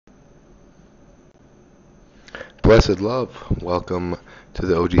Blessed love, welcome to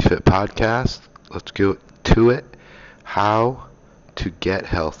the OG Fit podcast. Let's go to it. How to get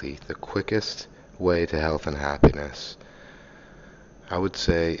healthy, the quickest way to health and happiness, I would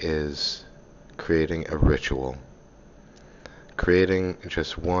say, is creating a ritual. Creating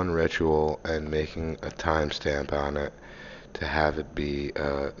just one ritual and making a timestamp on it to have it be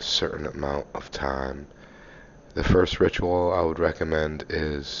a certain amount of time. The first ritual I would recommend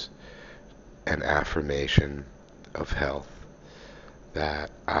is an affirmation of health.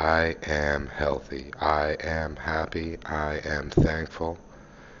 That I am healthy, I am happy, I am thankful,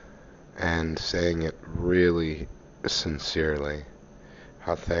 and saying it really sincerely.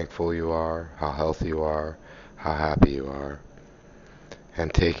 How thankful you are, how healthy you are, how happy you are,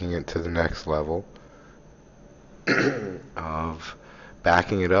 and taking it to the next level of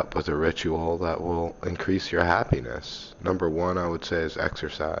backing it up with a ritual that will increase your happiness. Number one, I would say, is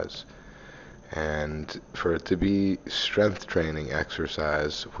exercise. And for it to be strength training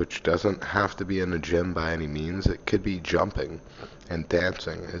exercise, which doesn't have to be in a gym by any means, it could be jumping and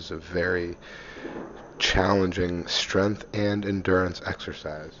dancing, is a very challenging strength and endurance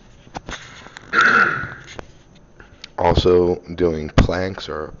exercise. Also, doing planks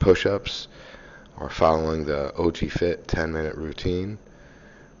or push-ups or following the OG Fit 10-minute routine.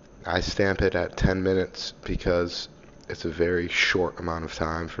 I stamp it at 10 minutes because it's a very short amount of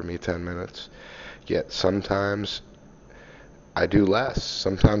time for me, 10 minutes. Yet sometimes I do less.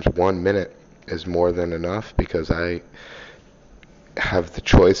 Sometimes 1 minute is more than enough because I have the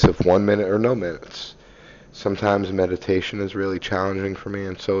choice of 1 minute or no minutes. Sometimes meditation is really challenging for me,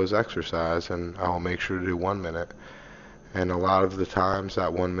 and so is exercise, and I will make sure to do 1 minute. And a lot of the times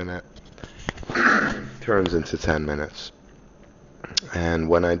that 1 minute turns into 10 minutes. And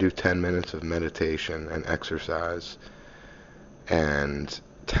when I do 10 minutes of meditation and exercise and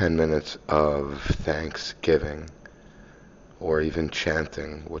 10 minutes of thanksgiving, or even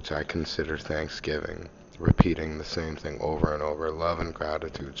chanting, which I consider thanksgiving, repeating the same thing over and over, love and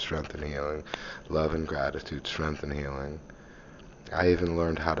gratitude, strength and healing, love and gratitude, strength and healing. I even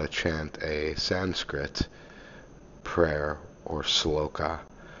learned how to chant a Sanskrit prayer or sloka,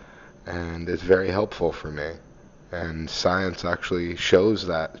 and it's very helpful for me. And science actually shows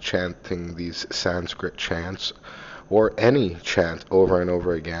that chanting these Sanskrit chants, or any chant over and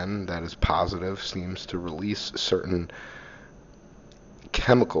over again that is positive, seems to release certain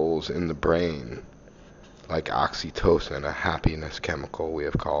chemicals in the brain, like oxytocin, a happiness chemical we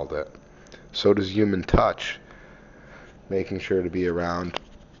have called it. So does human touch. Making sure to be around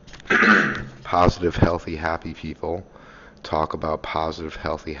positive, healthy, happy people, talk about positive,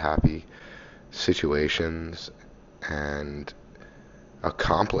 healthy, happy situations, and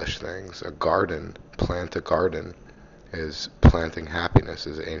accomplish things. A garden, plant a garden, is planting happiness,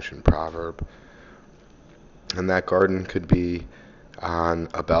 is an ancient proverb. And that garden could be on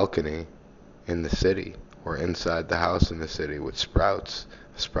a balcony in the city or inside the house in the city with sprouts.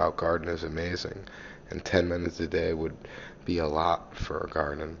 A sprout garden is amazing, and 10 minutes a day would be a lot for a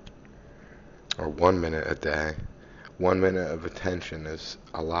garden. Or 1 minute a day. 1 minute of attention is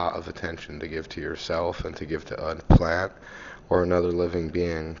a lot of attention to give to yourself and to give to a plant or another living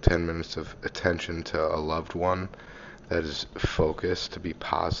being. 10 minutes of attention to a loved one that is focused to be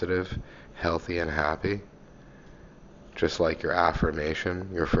positive, healthy, and happy. Just like your affirmation.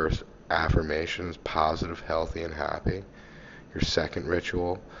 Your first affirmation is positive, healthy, and happy. Your second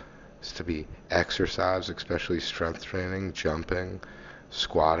ritual is to be exercise, especially strength training, jumping,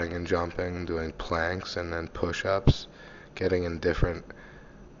 squatting and jumping, doing planks and then push-ups, getting in different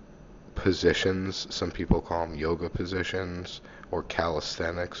positions. Some people call them yoga positions or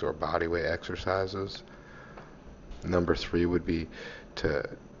calisthenics or bodyweight exercises. Number 3 would be to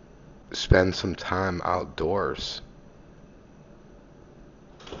spend some time outdoors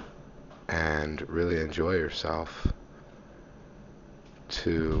and really enjoy yourself.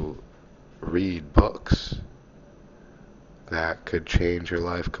 To read books that could change your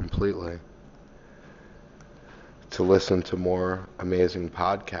life completely. To listen to more amazing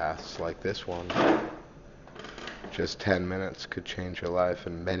podcasts like this one. Just 10 minutes could change your life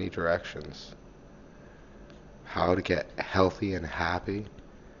in many directions. How to get healthy and happy,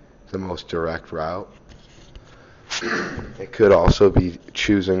 the most direct route. It could also be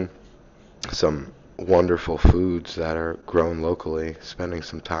choosing some wonderful foods that are grown locally, spending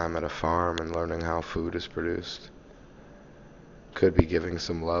some time at a farm and learning how food is produced. Could be giving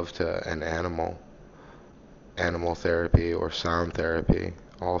some love to an animal therapy or sound therapy,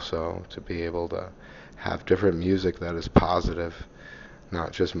 also to be able to have different music that is positive,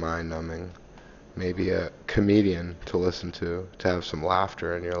 not just mind-numbing. Maybe a comedian to listen to have some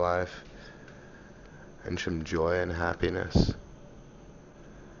laughter in your life. and some joy and happiness.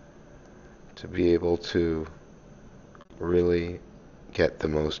 To be able to really get the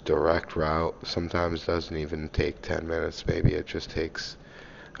most direct route sometimes doesn't even take 10 minutes. Maybe it just takes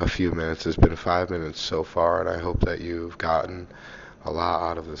a few minutes. It's been 5 minutes so far, and I hope that you've gotten a lot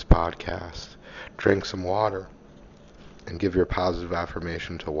out of this podcast. Drink some water and give your positive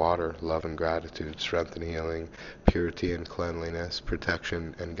affirmation to water: love and gratitude, strength and healing, purity and cleanliness,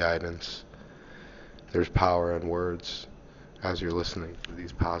 protection and guidance. There's power in words. As you're listening to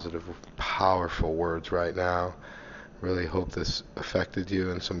these positive, powerful words right now, really hope this affected you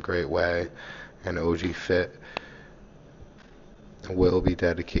in some great way. And OG Fit will be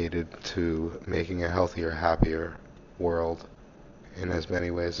dedicated to making a healthier, happier world in as many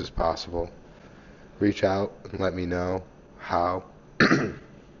ways as possible. Reach out and let me know how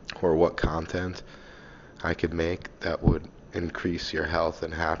or what content I could make that would increase your health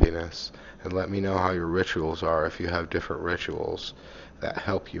and happiness. And let me know how your rituals are, if you have different rituals that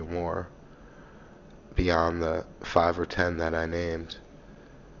help you more beyond the 5 or 10 that I named,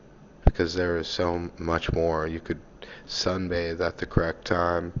 because there is so much more. You could sunbathe at the correct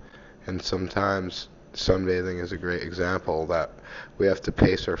time, and sometimes sunbathing is a great example that we have to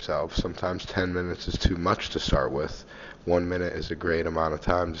pace ourselves. Sometimes 10 minutes is too much to start with. 1 minute is a great amount of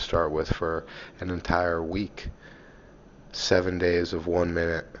time to start with for an entire week. 7 days of 1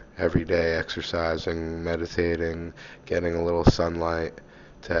 minute every day, exercising, meditating, getting a little sunlight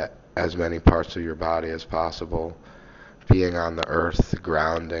to as many parts of your body as possible, being on the earth,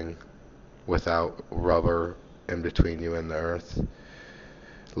 grounding without rubber in between you and the earth,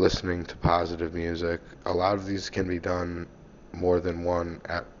 listening to positive music. A lot of these can be done more than one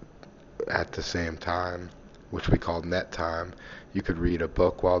at the same time, which we call net time. You could read a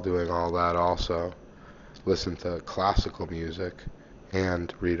book while doing all that also. Listen to classical music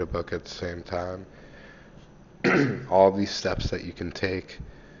and read a book at the same time. All these steps that you can take,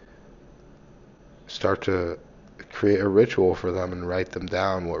 start to create a ritual for them and write them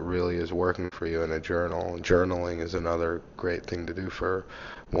down, what really is working for you in a journal. Journaling is another great thing to do for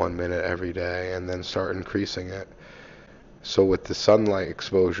 1 minute every day, and then start increasing it. So with the sunlight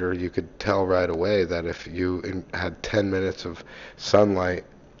exposure, you could tell right away that if you had 10 minutes of sunlight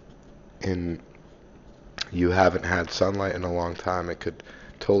and you haven't had sunlight in a long time, it could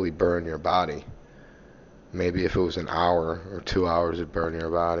totally burn your body. Maybe if it was an hour or 2 hours, it'd burn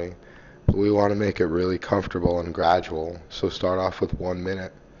your body. But we want to make it really comfortable and gradual. So start off with 1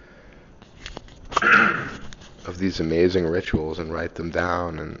 minute of these amazing rituals and write them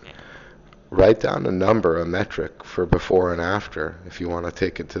down, and write down a number, a metric for before and after if you want to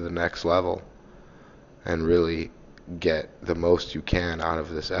take it to the next level and really get the most you can out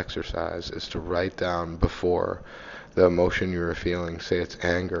of this exercise, is to write down before the emotion you were feeling. Say it's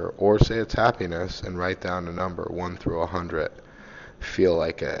anger or say it's happiness, and write down a number 1 through 100. Feel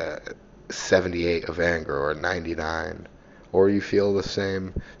like a 78 of anger or 99, or you feel the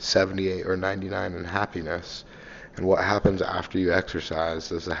same 78 or 99 in happiness. And what happens after you exercise?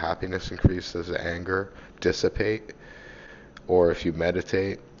 Does the happiness increase? Does the anger dissipate? Or if you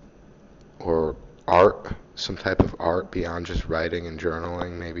meditate or art, some type of art beyond just writing and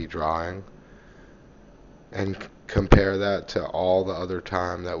journaling, maybe drawing, and compare that to all the other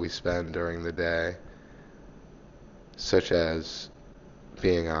time that we spend during the day, such as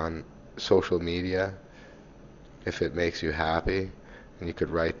being on social media, if it makes you happy, and you could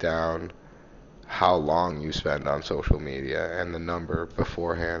write down how long you spend on social media and the number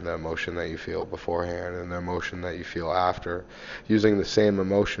beforehand, the emotion that you feel beforehand and the emotion that you feel after, using the same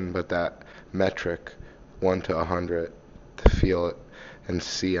emotion but that metric 1 to 100 to feel it and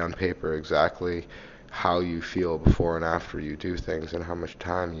see on paper exactly how you feel before and after you do things, and how much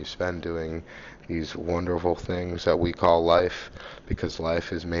time you spend doing these wonderful things that we call life, because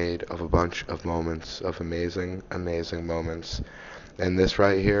life is made of a bunch of moments, of amazing, amazing moments. And this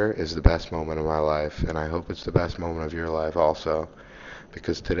right here is the best moment of my life, and I hope it's the best moment of your life also,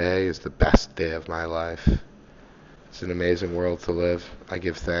 because today is the best day of my life. It's an amazing world to live. I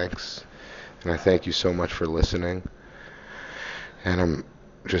give thanks, and I thank you so much for listening, and I'm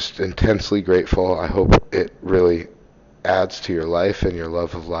just intensely grateful. I hope it really adds to your life and your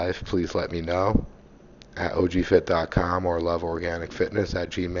love of life. Please let me know at ogfit.com or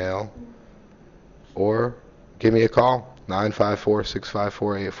loveorganicfitness@gmail.com, or give me a call,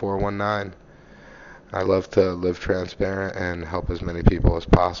 954-654-8419. I love to live transparent and help as many people as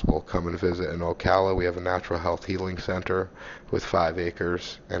possible. Come and visit in Ocala. We have a natural health healing center with 5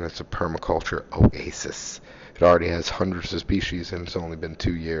 acres, and it's a permaculture oasis. It already has hundreds of species, and it's only been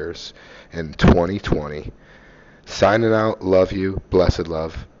 2 years in 2020. Signing out. Love you. Blessed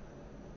love.